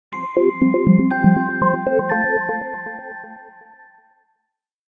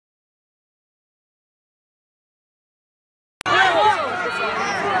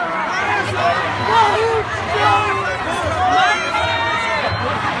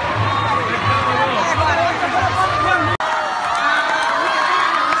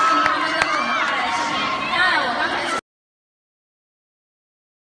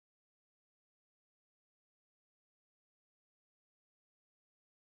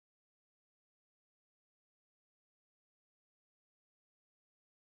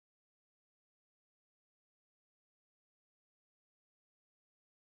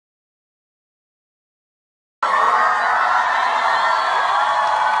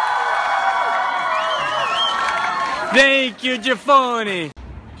Thank you, Jafoni.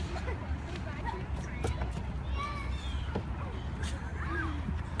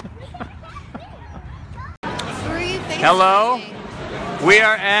 Hello, we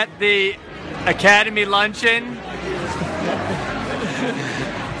are at the Academy Luncheon.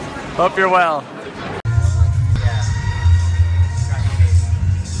 Hope you're well.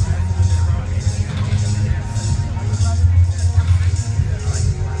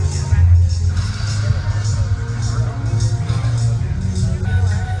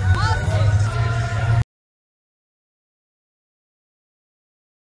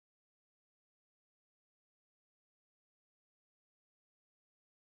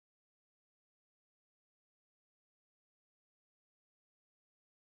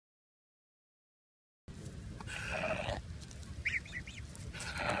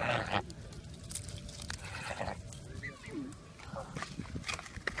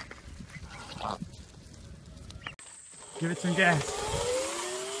 Give it some gas.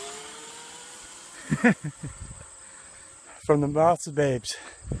 From the mouths of babes.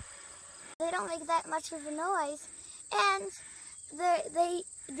 They don't make that much of a noise, and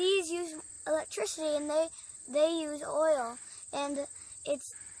these use electricity, and they use oil, and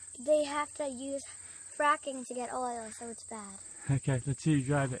they have to use fracking to get oil, so it's bad. Okay, let's see you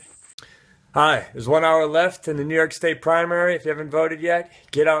drive it. Hi, there's 1 hour left in the New York State primary. If you haven't voted yet,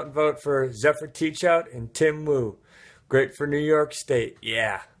 get out and vote for Zephyr Teachout and Tim Wu. Great for New York State,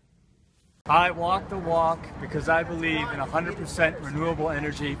 yeah. I walk the walk because I believe in 100% renewable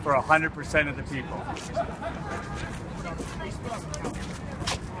energy for 100% of the people.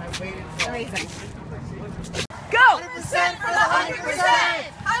 Amazing. Go! 100% for the 100%!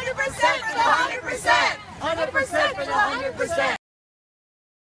 100% for the 100%! 100% for the 100%!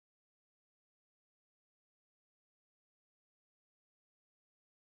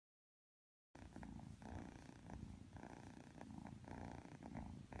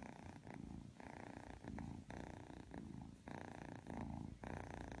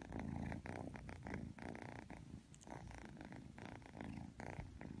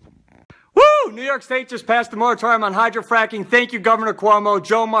 New York State just passed the moratorium on hydrofracking. Thank you, Governor Cuomo,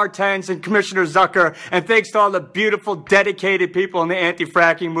 Joe Martens, and Commissioner Zucker. And thanks to all the beautiful, dedicated people in the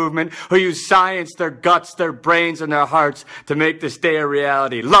anti-fracking movement who use science, their guts, their brains, and their hearts to make this day a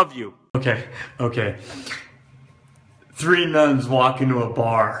reality. Love you. Okay. 3 nuns walk into a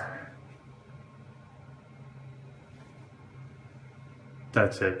bar.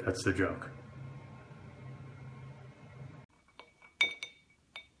 That's it. That's the joke.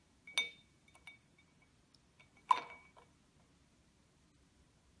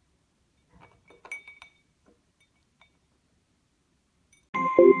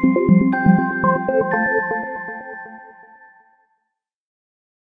 Thank you.